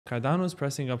Cardano is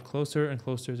pressing up closer and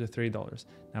closer to $3.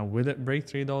 Now, will it break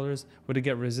 $3? Would it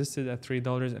get resisted at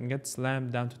 $3 and get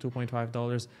slammed down to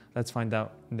 $2.5? Let's find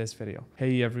out in this video.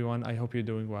 Hey everyone, I hope you're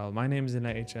doing well. My name is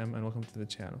HM and welcome to the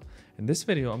channel. In this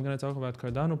video, I'm going to talk about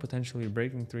Cardano potentially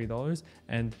breaking $3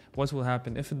 and what will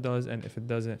happen if it does, and if it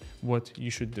doesn't, what you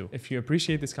should do. If you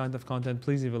appreciate this kind of content,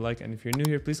 please leave a like, and if you're new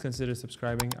here, please consider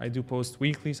subscribing. I do post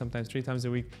weekly, sometimes 3 times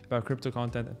a week, about crypto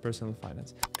content and personal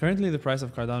finance. Currently, the price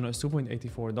of Cardano is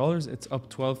 $2.84. It's up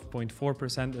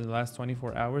 12.4% in the last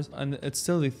 24 hours, and it's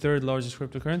still the third largest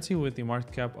cryptocurrency with the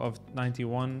market cap of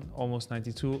almost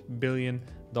 $92 billion.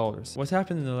 What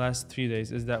happened in the last 3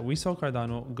 days is that we saw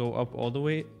Cardano go up all the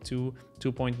way to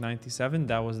 2.97.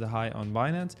 That was the high on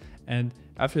Binance, and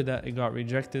after that it got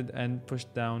rejected and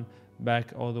pushed down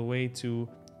back all the way to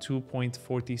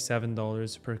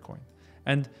 $2.47 per coin.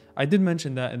 And I did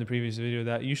mention that in the previous video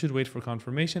that you should wait for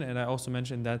confirmation, and I also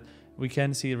mentioned that we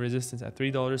can see resistance at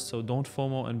 $3, so don't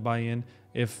FOMO and buy in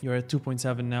if you're at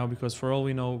 2.7 now, because for all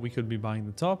we know, we could be buying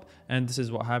the top, and this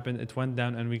is what happened. It went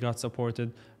down and we got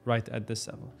supported right at this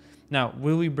level. Now,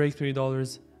 will we break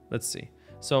 $3? Let's see.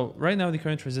 So right now the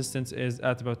current resistance is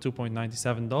at about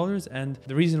 $2.97, and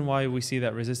the reason why we see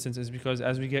that resistance is because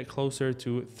as we get closer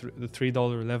to the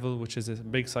 $3 level, which is a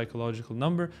big psychological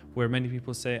number where many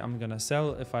people say I'm gonna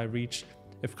sell if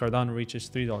Cardano reaches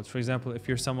 $3. For example, if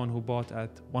you're someone who bought at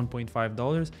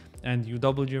 $1.5 and you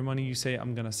doubled your money, you say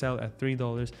I'm gonna sell at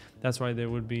 $3. That's why there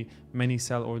would be many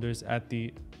sell orders at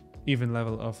the even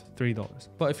level of $3.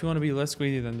 But if you want to be less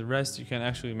greedy than the rest, you can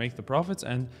actually make the profits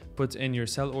and put in your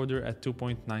sell order at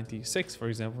 2.96, for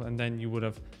example, and then you would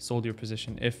have sold your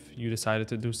position if you decided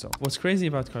to do so. What's crazy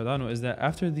about Cardano is that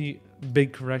after the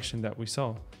big correction that we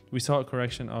saw a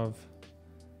correction of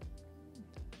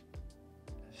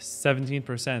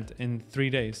 17% in 3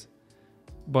 days,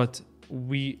 but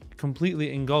we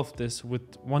completely engulfed this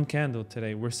with one candle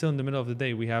today. We're still in the middle of the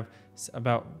day. We have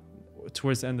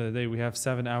towards the end of the day, we have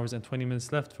 7 hours and 20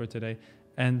 minutes left for today,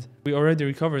 and we already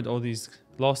recovered all these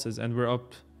losses, and we're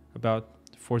up about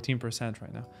 14%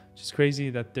 right now, which is crazy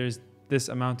that there's this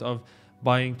amount of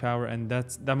buying power and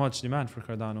that's that much demand for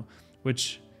Cardano,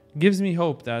 which gives me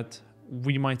hope that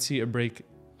we might see a break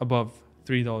above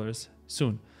 $3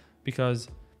 soon, because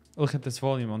look at this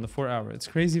volume on the 4 hour. It's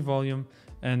crazy volume,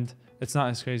 and it's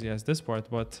not as crazy as this part,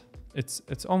 but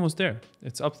it's almost there.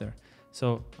 It's up there.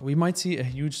 So we might see a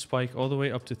huge spike all the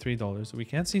way up to $3. We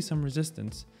can see some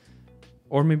resistance,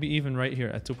 or maybe even right here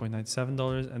at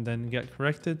 $2.97, and then get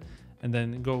corrected and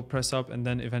then go press up and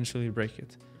then eventually break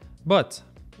it. But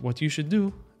what you should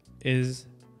do is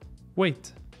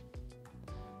wait.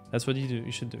 That's what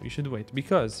you should do. You should wait,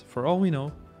 because for all we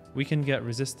know, we can get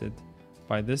resisted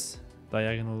by this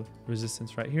diagonal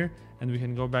resistance right here, and we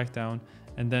can go back down,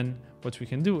 and then what we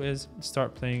can do is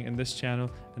start playing in this channel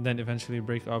and then eventually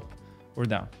break up or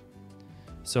down.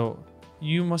 So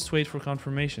you must wait for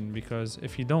confirmation, because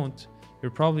if you don't,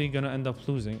 you're probably gonna end up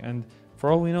losing, and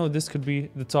for all we know, this could be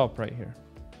the top right here.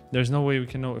 There's no way we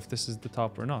can know if this is the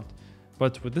top or not,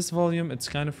 but with this volume, it's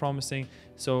kind of promising.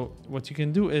 So what you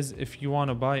can do is, if you want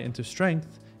to buy into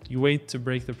strength, you wait to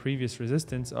break the previous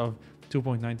resistance of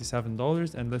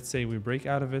 $2.97, and let's say we break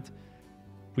out of it,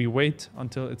 we wait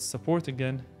until it's support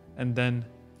again, and then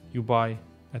you buy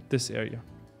at this area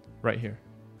right here,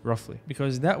 roughly,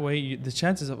 because that way the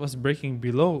chances of us breaking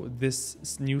below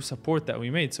this new support that we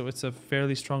made, so it's a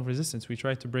fairly strong resistance. We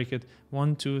tried to break it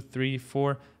 1, 2, 3,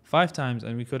 4, 5 times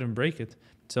and we couldn't break it.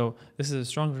 So this is a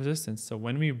strong resistance. So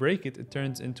when we break it, it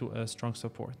turns into a strong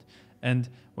support, and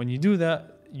when you do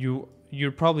that,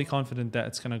 you're probably confident that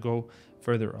it's gonna go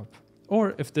further up.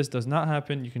 Or if this does not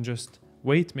happen, you can just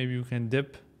wait. Maybe you can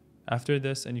dip after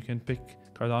this and you can pick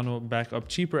Cardano back up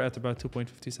cheaper at about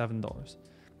 $2.57.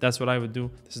 That's what I would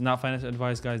do. This is not financial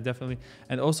advice, guys, definitely.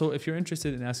 And also, if you're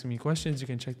interested in asking me questions, you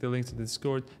can check the link to the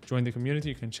Discord, join the community.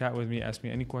 You can chat with me, ask me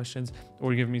any questions,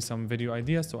 or give me some video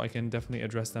ideas so I can definitely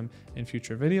address them in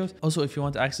future videos. Also, if you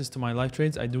want access to my live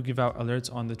trades, I do give out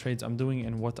alerts on the trades I'm doing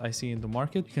and what I see in the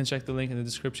market. You can check the link in the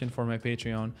description for my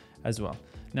Patreon as well.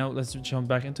 Now let's jump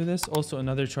back into this. Also,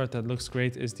 another chart that looks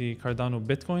great is the Cardano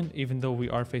Bitcoin. Even though we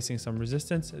are facing some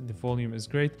resistance, the volume is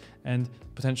great, and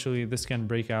potentially this can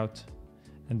break out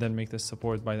and then make this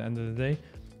support by the end of the day.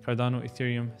 Cardano,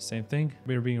 Ethereum, same thing.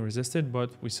 We're being resisted,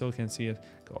 but we still can see it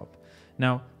go up.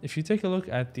 Now, if you take a look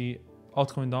at the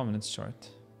altcoin dominance chart,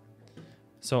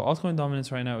 so altcoin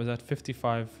dominance right now is at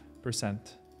 55%.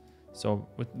 So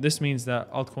this means that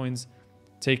altcoins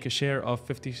take a share of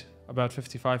about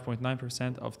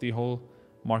 55.9% of the whole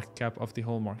market cap of the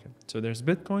whole market. So there's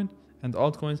Bitcoin and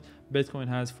altcoins. Bitcoin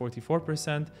has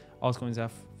 44%, altcoins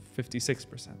have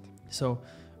 56%. So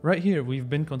right here, we've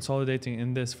been consolidating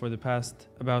in this for the past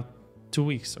about 2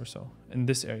 weeks or so in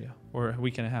this area, or a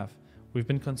week and a half. We've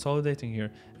been consolidating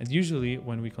here. And usually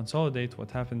when we consolidate,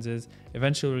 what happens is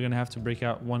eventually we're going to have to break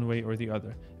out one way or the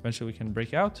other. Eventually we can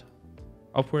break out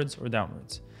upwards or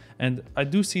downwards. And I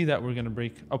do see that we're going to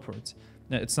break upwards.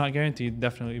 Now, it's not guaranteed,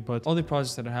 definitely, but all the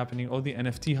projects that are happening, all the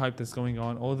NFT hype that's going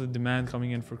on, all the demand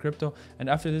coming in for crypto, and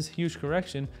after this huge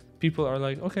correction, people are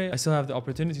like, okay, I still have the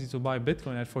opportunity to buy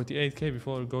Bitcoin at 48K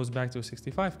before it goes back to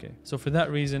 65K. So for that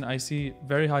reason, I see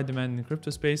very high demand in the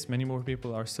crypto space. Many more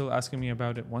people are still asking me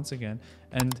about it once again.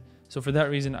 And so for that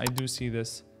reason, I do see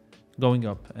this going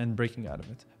up and breaking out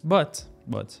of it. But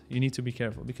you need to be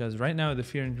careful, because right now the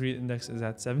fear and greed index is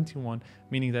at 71,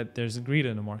 meaning that there's greed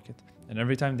in the market. And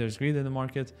every time there's greed in the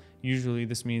market, usually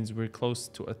this means we're close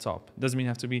to a top. It doesn't mean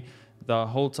have to be the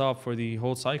whole top for the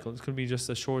whole cycle. It could be just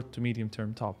a short to medium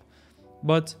term top.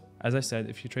 But as I said,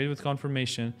 if you trade with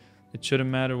confirmation, it shouldn't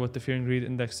matter what the fear and greed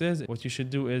index is. What you should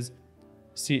do is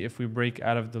see if we break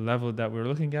out of the level that we're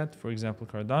looking at. For example,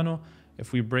 Cardano,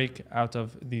 if we break out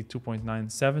of the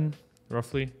 2.97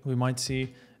 roughly, we might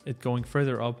see it going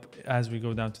further up as we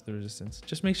go down to the resistance.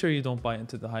 Just make sure you don't buy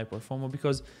into the hype or FOMO,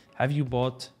 because have you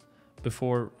bought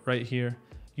before right here,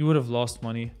 you would have lost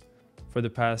money for the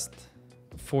past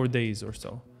 4 days or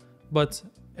so. But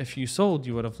if you sold,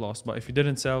 you would have lost. But if you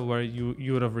didn't sell, where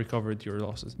you would have recovered your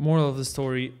losses. Moral of the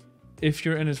story, if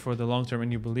you're in it for the long term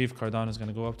and you believe Cardano is going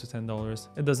to go up to $10,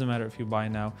 it doesn't matter if you buy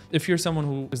now. If you're someone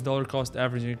who is dollar cost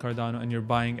averaging Cardano and you're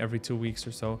buying every 2 weeks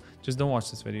or so, just don't watch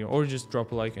this video, or just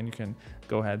drop a like and you can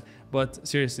go ahead. But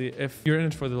seriously, if you're in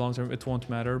it for the long term, it won't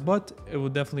matter. But it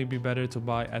would definitely be better to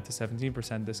buy at the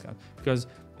 17% discount, because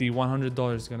the $100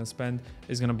 you're going to spend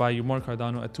is going to buy you more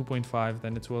Cardano at 2.5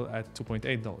 than it will at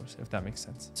 $2.8, if that makes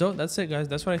sense. So that's it, guys.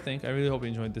 That's what I think. I really hope you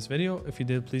enjoyed this video. If you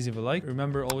did, please leave a like.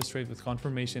 Remember, always trade with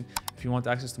confirmation. If you want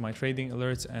access to my trading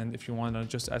alerts, and if you want to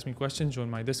just ask me questions, join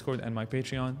my Discord and my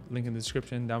Patreon, link in the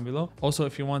description down below. Also,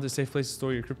 if you want a safe place to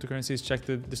store your cryptocurrencies, check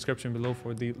the description below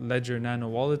for the Ledger Nano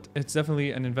wallet. It's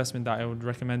definitely an investment that I would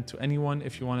recommend to anyone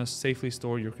if you want to safely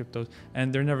store your cryptos,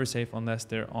 and they're never safe unless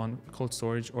they're on cold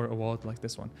storage or a wallet like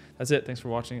this one. That's it. Thanks for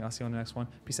watching. I'll see you on the next one.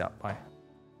 Peace out. Bye.